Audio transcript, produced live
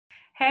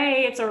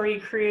Hey, it's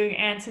Orit Krug,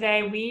 and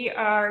today we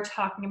are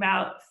talking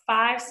about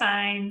 5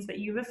 signs that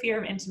you have a fear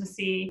of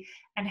intimacy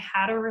and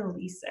how to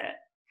release it.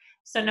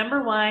 So,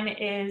 number one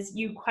is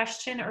you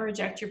question or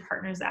reject your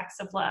partner's acts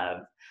of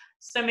love.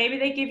 So, maybe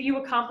they give you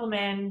a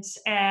compliment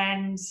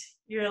and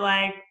you're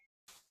like,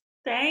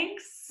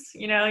 thanks.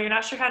 You're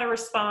not sure how to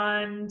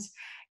respond.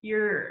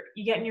 You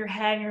get in your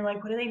head and you're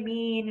like, what do they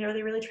mean? Are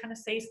they really trying to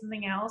say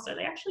something else? Are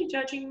they actually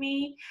judging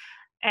me?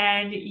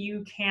 And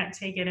you can't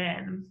take it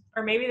in.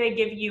 Or maybe they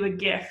give you a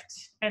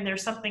gift and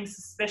there's something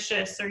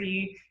suspicious, or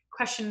you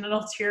question an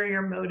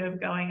ulterior motive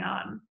going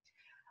on.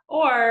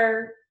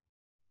 Or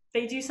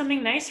they do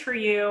something nice for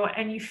you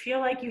and you feel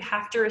like you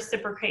have to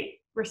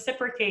reciprocate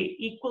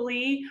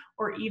equally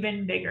or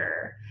even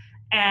bigger.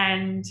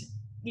 And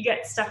you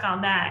get stuck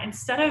on that.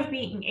 Instead of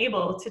being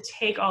able to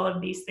take all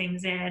of these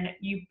things in,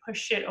 you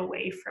push it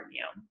away from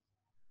you.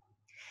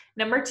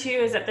 Number two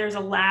is that there's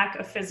a lack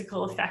of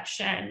physical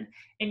affection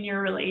in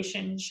your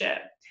relationship.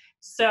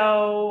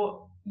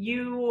 So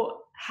you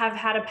have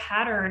had a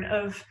pattern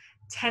of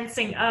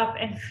tensing up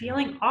and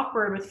feeling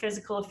awkward with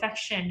physical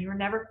affection. You're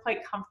never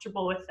quite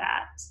comfortable with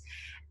that.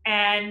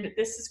 And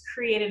this has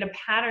created a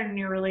pattern in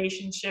your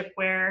relationship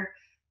where,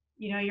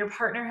 your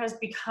partner has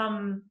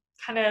become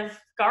kind of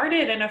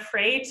guarded and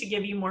afraid to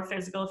give you more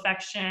physical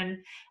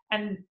affection.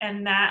 And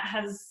that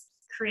has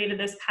created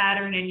this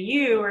pattern in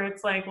you where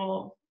it's like,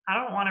 well, I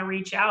don't want to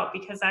reach out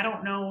because I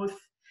don't know if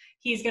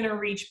he's going to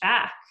reach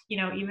back,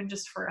 even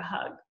just for a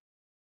hug.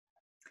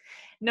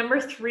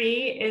 Number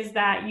three is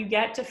that you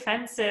get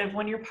defensive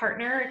when your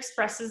partner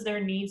expresses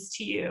their needs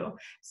to you.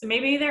 So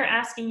maybe they're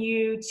asking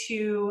you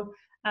to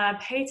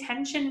pay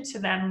attention to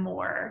them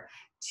more,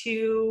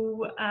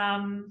 to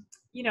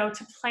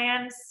to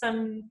plan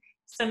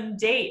some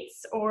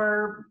dates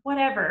or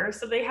whatever.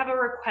 So they have a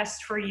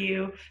request for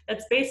you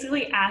that's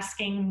basically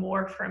asking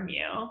more from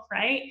you,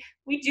 right?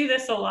 We do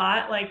this a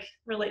lot,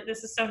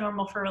 this is so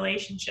normal for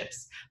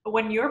relationships. But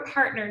when your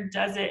partner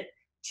does it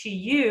to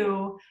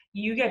you,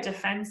 you get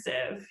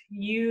defensive.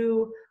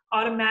 You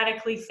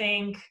automatically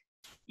think,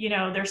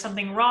 there's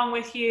something wrong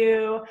with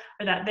you,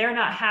 or that they're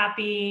not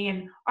happy,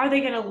 and are they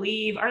going to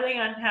leave? Are they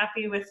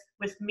unhappy with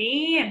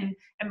me? And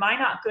am I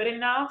not good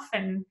enough?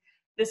 And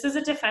this is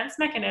a defense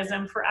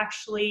mechanism for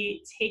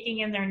actually taking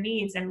in their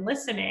needs and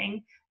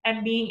listening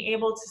and being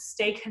able to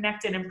stay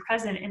connected and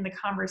present in the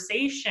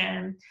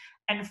conversation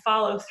and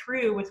follow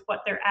through with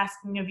what they're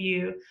asking of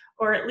you,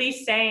 or at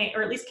least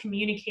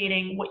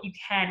communicating what you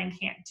can and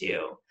can't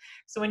do.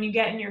 So when you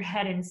get in your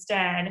head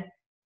instead,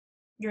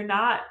 you're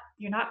not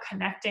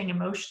connecting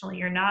emotionally,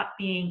 you're not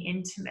being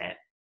intimate.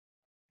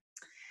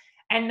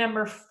 And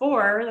number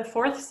four, the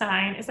fourth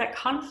sign, is that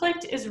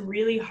conflict is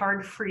really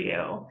hard for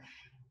you.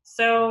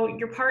 So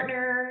you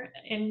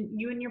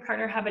and your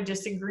partner have a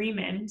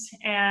disagreement,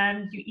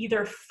 and you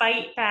either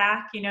fight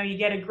back, you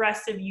get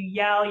aggressive, you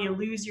yell, you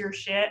lose your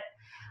shit.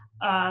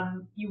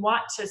 You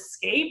want to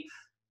escape.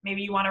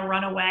 Maybe you want to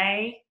run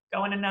away,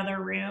 go in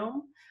another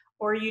room,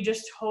 or you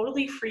just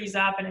totally freeze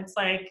up and it's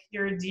like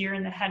you're a deer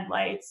in the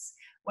headlights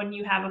when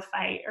you have a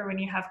fight or when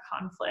you have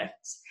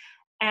conflict.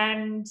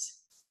 And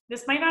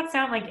this might not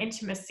sound like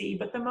intimacy,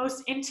 but the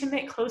most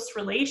intimate, close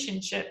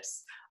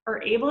relationships are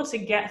able to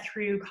get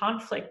through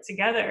conflict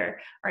together,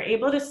 are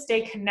able to stay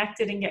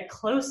connected and get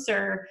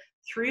closer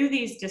through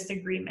these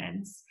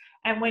disagreements.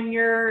 And when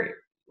your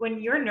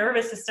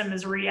nervous system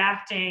is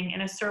reacting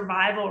in a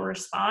survival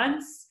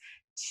response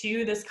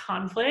to this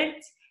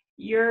conflict,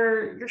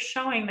 you're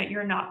showing that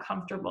you're not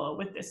comfortable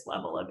with this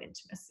level of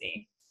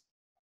intimacy.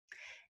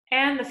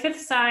 And the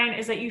fifth sign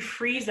is that you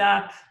freeze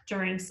up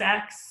during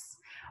sex,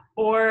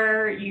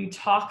 or you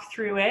talk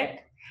through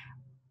it,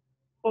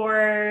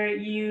 or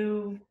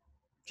you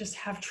just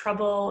have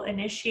trouble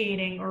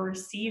initiating or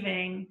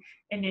receiving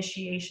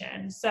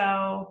initiation.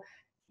 So,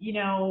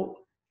 you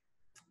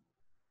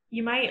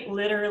might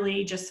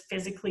literally just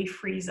physically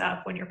freeze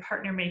up when your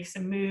partner makes a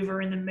move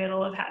or in the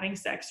middle of having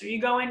sex, or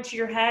you go into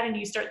your head and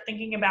you start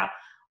thinking about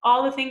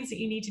all the things that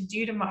you need to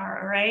do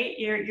tomorrow, right?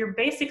 You're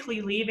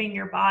basically leaving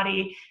your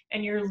body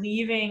and you're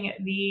leaving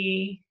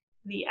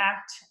the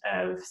act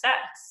of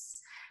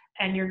sex,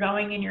 and you're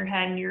going in your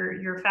head and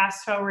you're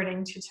fast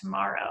forwarding to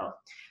tomorrow.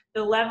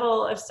 The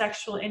level of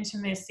sexual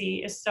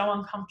intimacy is so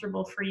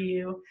uncomfortable for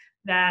you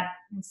that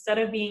instead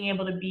of being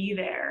able to be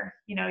there,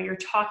 you're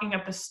talking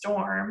up a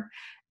storm,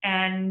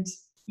 and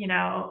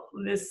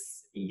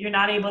you're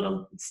not able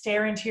to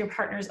stare into your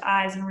partner's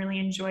eyes and really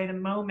enjoy the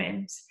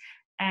moment,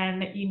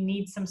 and you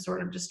need some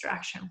sort of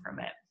distraction from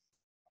it.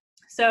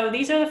 So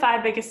these are the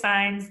 5 biggest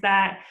signs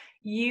that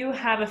you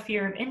have a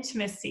fear of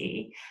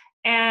intimacy.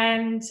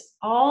 And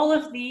all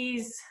of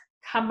these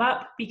come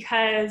up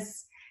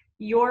because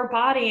your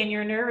body and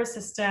your nervous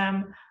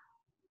system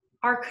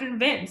are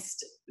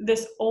convinced,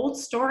 this old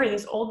story,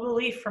 this old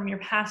belief from your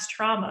past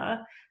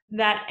trauma,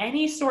 that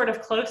any sort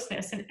of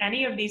closeness in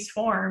any of these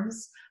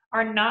forms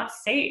are not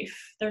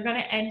safe. They're going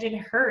to end in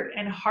hurt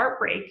and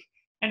heartbreak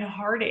and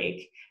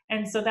heartache.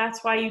 And so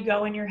that's why you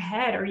go in your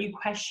head, or you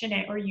question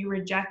it, or you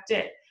reject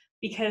it,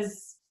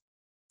 because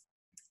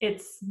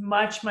it's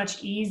much,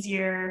 much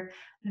easier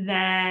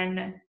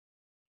than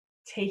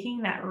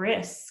taking that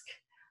risk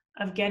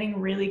of getting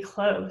really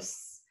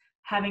close,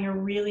 having a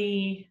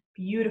really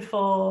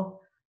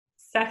beautiful,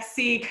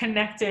 sexy,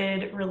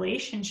 connected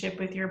relationship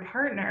with your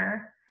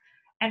partner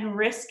and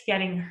risk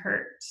getting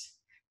hurt.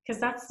 Because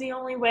that's the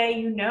only way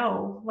you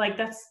know. Like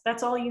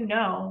that's all you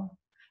know.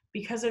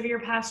 Because of your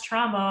past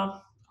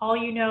trauma, all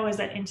you know is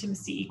that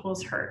intimacy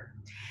equals hurt.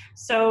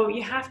 So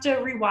you have to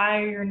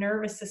rewire your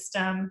nervous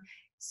system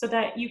so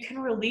that you can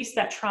release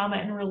that trauma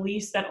and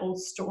release that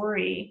old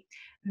story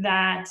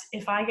that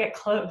if I get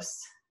close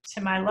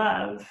to my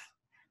love,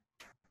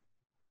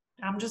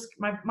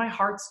 my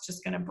heart's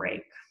just gonna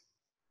break.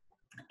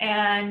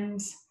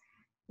 And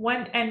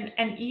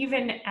and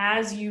even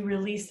as you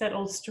release that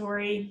old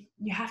story,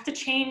 you have to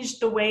change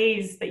the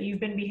ways that you've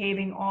been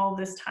behaving all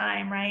this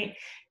time, right?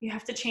 You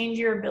have to change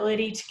your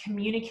ability to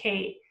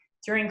communicate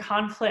during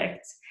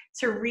conflict,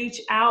 to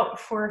reach out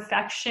for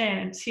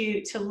affection,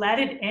 to let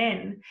it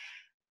in.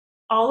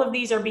 All of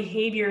these are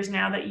behaviors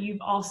now that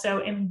you've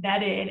also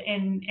embedded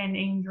and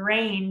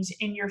ingrained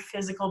in your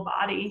physical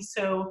body.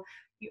 So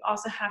you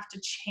also have to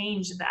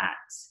change that.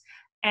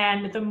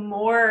 And the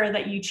more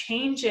that you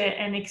change it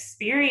and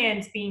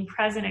experience being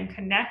present and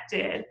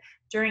connected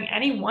during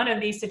any one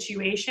of these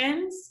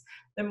situations,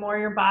 the more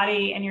your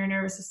body and your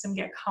nervous system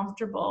get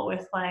comfortable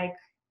with like,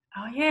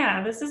 oh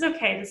yeah, this is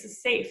okay. This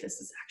is safe. This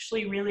is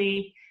actually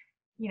really,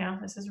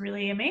 this is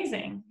really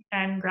amazing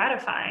and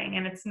gratifying.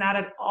 And it's not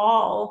at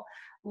all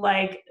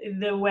like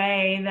the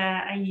way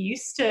that I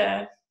used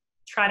to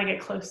try to get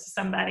close to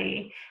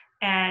somebody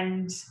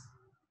and,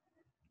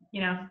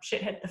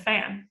 shit hit the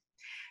fan.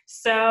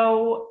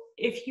 So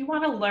if you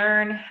want to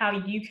learn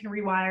how you can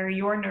rewire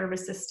your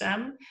nervous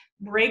system,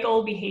 break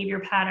old behavior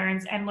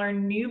patterns, and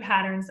learn new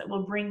patterns that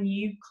will bring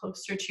you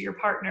closer to your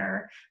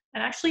partner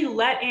and actually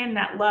let in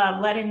that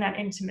love, let in that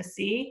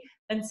intimacy,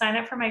 then sign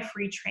up for my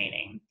free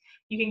training.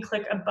 You can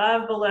click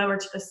above, below, or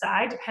to the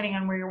side, depending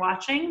on where you're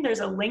watching.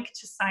 There's a link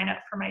to sign up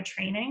for my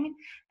training.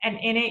 And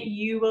in it,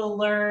 you will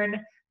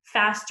learn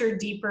faster,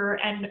 deeper,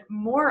 and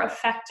more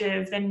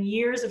effective than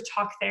years of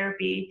talk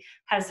therapy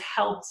has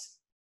helped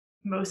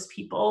most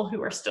people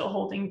who are still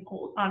holding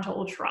onto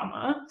old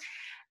trauma.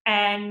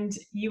 And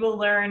you will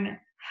learn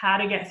how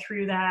to get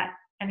through that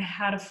and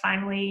how to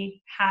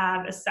finally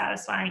have a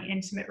satisfying,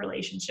 intimate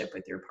relationship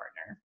with your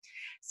partner.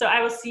 So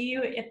I will see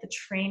you at the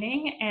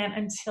training. And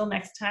until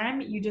next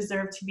time, you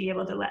deserve to be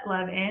able to let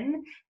love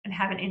in and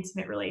have an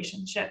intimate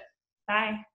relationship. Bye.